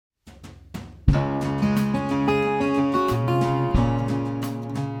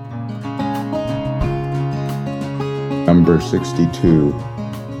number 62,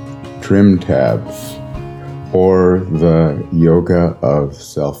 Trim Tabs, or the Yoga of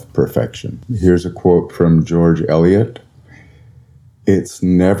Self-Perfection. Here's a quote from George Eliot. "It's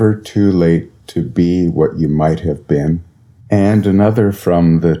never too late to be what you might have been." And another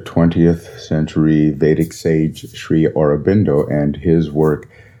from the 20th century Vedic sage Sri Aurobindo and his work,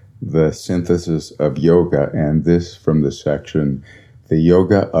 The Synthesis of Yoga, and this from the section, The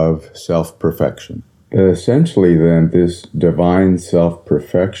Yoga of Self-Perfection. Essentially, then, this divine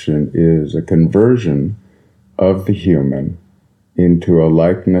self-perfection is a conversion of the human into a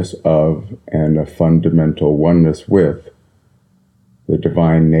likeness of and a fundamental oneness with the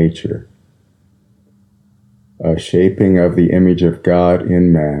divine nature, a shaping of the image of God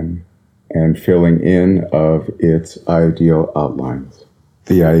in man and filling in of its ideal outlines.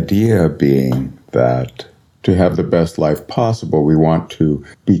 The idea being that to have the best life possible, we want to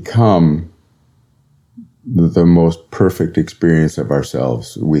become the most perfect experience of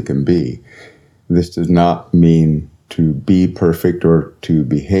ourselves we can be. This does not mean to be perfect or to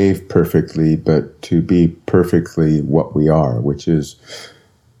behave perfectly, but to be perfectly what we are, which is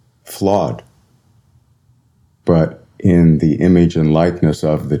flawed, but in the image and likeness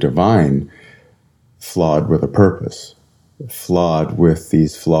of the divine, flawed with a purpose, flawed with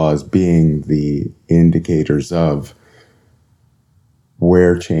these flaws being the indicators of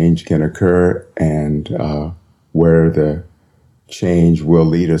where change can occur and where the change will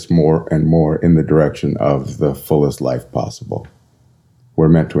lead us more and more in the direction of the fullest life possible. We're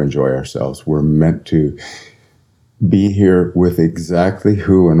meant to enjoy ourselves. We're meant to be here with exactly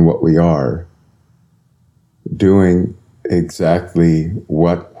who and what we are, doing exactly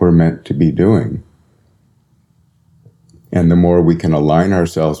what we're meant to be doing. And the more we can align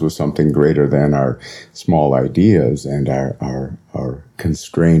ourselves with something greater than our small ideas and our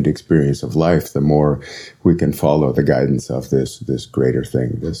constrained experience of life, the more we can follow the guidance of this greater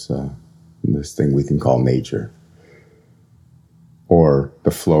thing, this thing we can call nature, or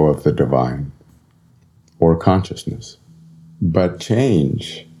the flow of the divine, or consciousness. But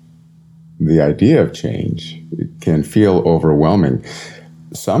change, the idea of change, can feel overwhelming.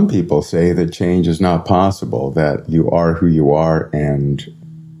 Some people say that change is not possible, that you are who you are, and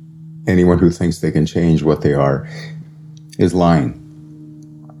anyone who thinks they can change what they are is lying.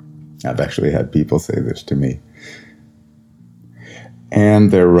 I've actually had people say this to me.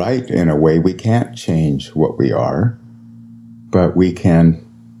 And they're right in a way. We can't change what we are, but we can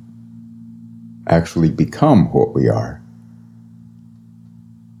actually become what we are.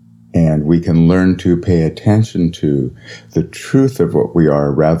 And we can learn to pay attention to the truth of what we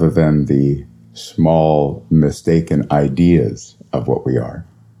are rather than the small mistaken ideas of what we are.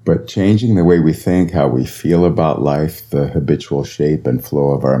 But changing the way we think, how we feel about life, the habitual shape and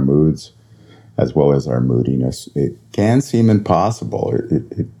flow of our moods, as well as our moodiness, it can seem impossible.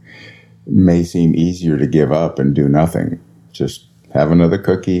 It may seem easier to give up and do nothing. Just have another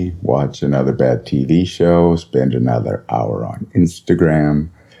cookie, watch another bad TV show, spend another hour on Instagram,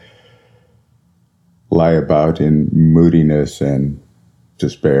 lie about in moodiness and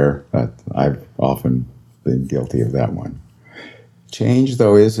despair. I've often been guilty of that one. Change,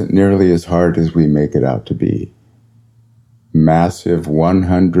 though, isn't nearly as hard as we make it out to be. Massive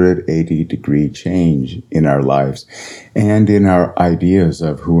 180-degree change in our lives and in our ideas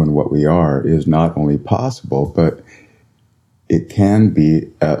of who and what we are is not only possible, but it can be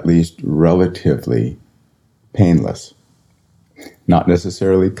at least relatively painless. Not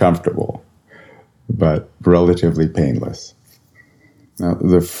necessarily comfortable, but relatively painless. Now,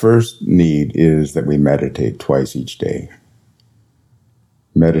 the first need is that we meditate twice each day.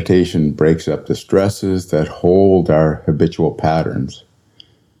 Meditation breaks up the stresses that hold our habitual patterns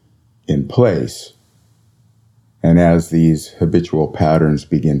in place. And as these habitual patterns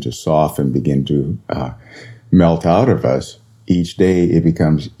begin to soften, begin to melt out of us, each day it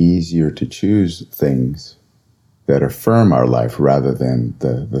becomes easier to choose things that affirm our life rather than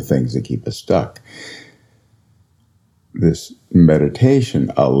the things that keep us stuck. This meditation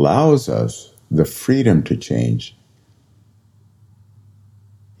allows us the freedom to change.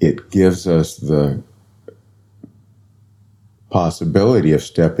 It gives us the possibility of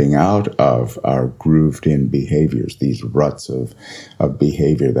stepping out of our grooved-in behaviors, these ruts of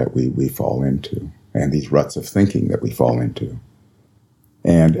behavior that we fall into, and these ruts of thinking that we fall into.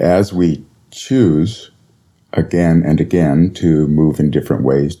 And as we choose again and again to move in different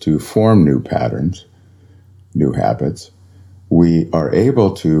ways, to form new patterns, new habits, we are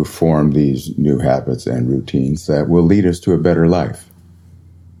able to form these new habits and routines that will lead us to a better life.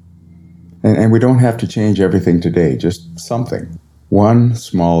 And we don't have to change everything today, just something. One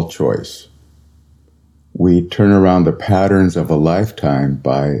small choice We turn around the patterns of a lifetime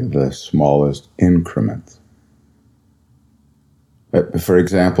by the smallest increments. For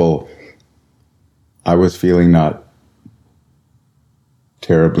example, I was feeling not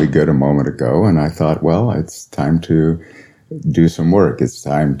terribly good a moment ago, and I thought, well, it's time to do some work. It's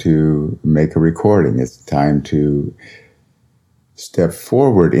time to make a recording. It's time to step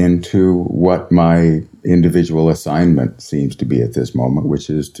forward into what my individual assignment seems to be at this moment, which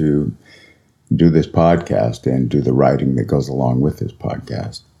is to do this podcast and do the writing that goes along with this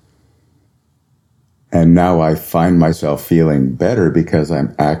podcast. And now I find myself feeling better because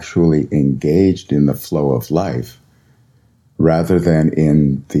I'm actually engaged in the flow of life rather than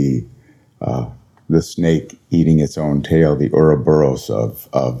in the snake eating its own tail, the Ouroboros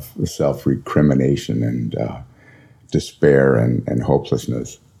of self-recrimination and despair and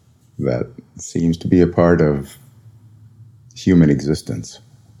hopelessness that seems to be a part of human existence,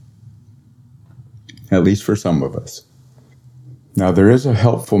 at least for some of us. Now, there is a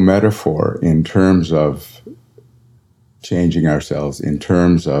helpful metaphor in terms of changing ourselves, in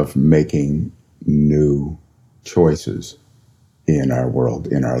terms of making new choices in our world,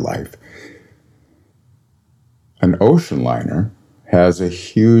 in our life. An ocean liner has a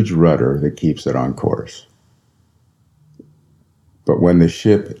huge rudder that keeps it on course. But when the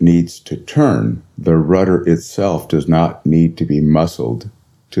ship needs to turn, the rudder itself does not need to be muscled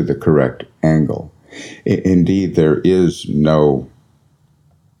to the correct angle. Indeed, there is no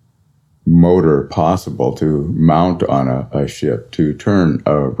motor possible to mount on a ship to turn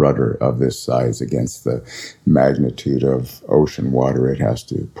a rudder of this size against the magnitude of ocean water it has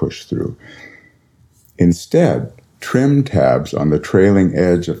to push through. Instead, trim tabs on the trailing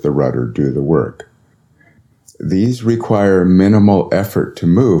edge of the rudder do the work. These require minimal effort to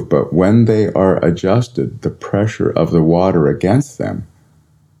move, but when they are adjusted, the pressure of the water against them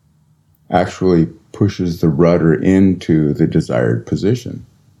actually pushes the rudder into the desired position.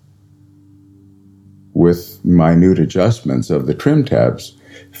 With minute adjustments of the trim tabs,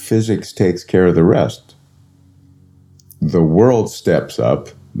 physics takes care of the rest. The world steps up,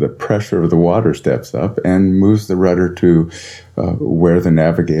 the pressure of the water steps up, and moves the rudder to where the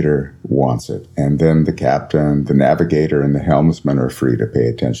navigator wants it. And then the captain, the navigator, and the helmsman are free to pay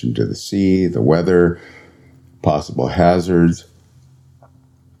attention to the sea, the weather, possible hazards,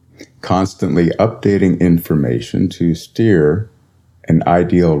 constantly updating information to steer an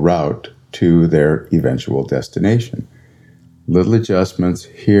ideal route to their eventual destination. Little adjustments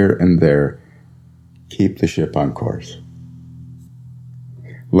here and there keep the ship on course.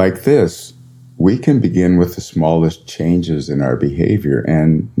 Like this, we can begin with the smallest changes in our behavior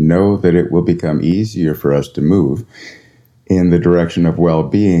and know that it will become easier for us to move in the direction of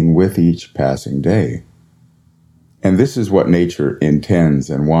well-being with each passing day. And this is what nature intends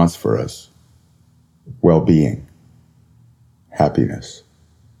and wants for us: well-being, happiness,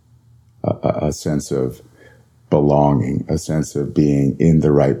 a sense of belonging, a sense of being in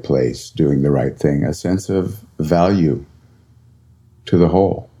the right place, doing the right thing, a sense of value to the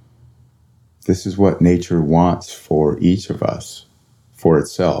whole. This is what nature wants for each of us, for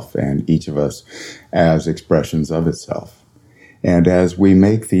itself, and each of us as expressions of itself. And as we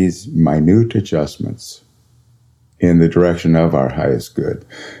make these minute adjustments in the direction of our highest good,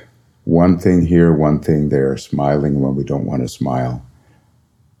 one thing here, one thing there, smiling when we don't want to smile,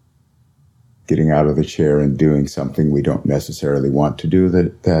 getting out of the chair and doing something we don't necessarily want to do,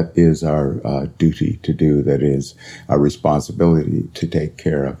 that is our duty to do, that is our responsibility to take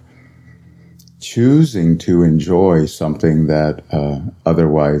care of. Choosing to enjoy something that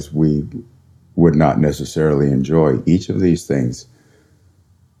otherwise we would not necessarily enjoy. Each of these things,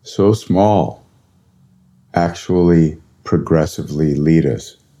 so small, actually progressively lead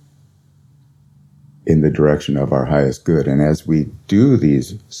us in the direction of our highest good. And as we do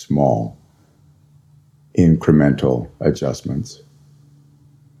these small, incremental adjustments,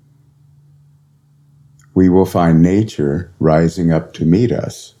 we will find nature rising up to meet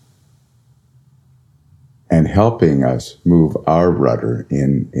us and helping us move our rudder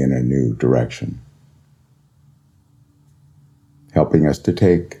in a new direction, helping us to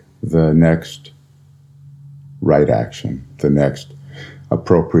take the next right action, the next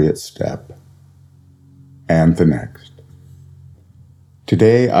appropriate step, and the next.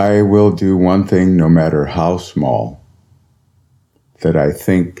 Today I will do one thing, no matter how small, that I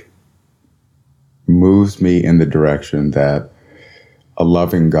think moves me in the direction that a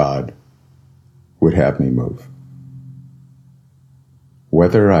loving God would have me move,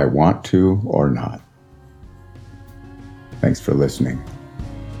 whether I want to or not. Thanks for listening.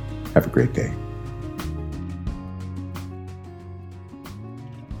 Have a great day.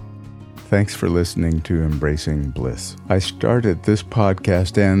 Thanks for listening to Embracing Bliss. I started this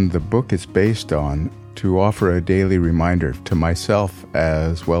podcast and the book it's based on to offer a daily reminder to myself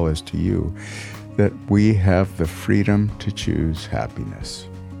as well as to you that we have the freedom to choose happiness.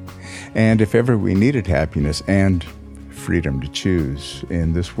 And if ever we needed happiness and freedom to choose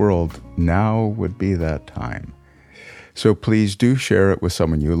in this world, now would be that time. So please do share it with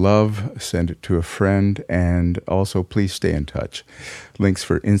someone you love, send it to a friend, and also please stay in touch. Links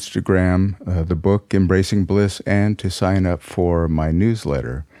for Instagram, the book Embracing Bliss, and to sign up for my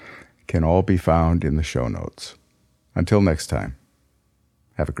newsletter can all be found in the show notes. Until next time,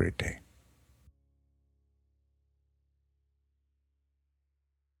 have a great day.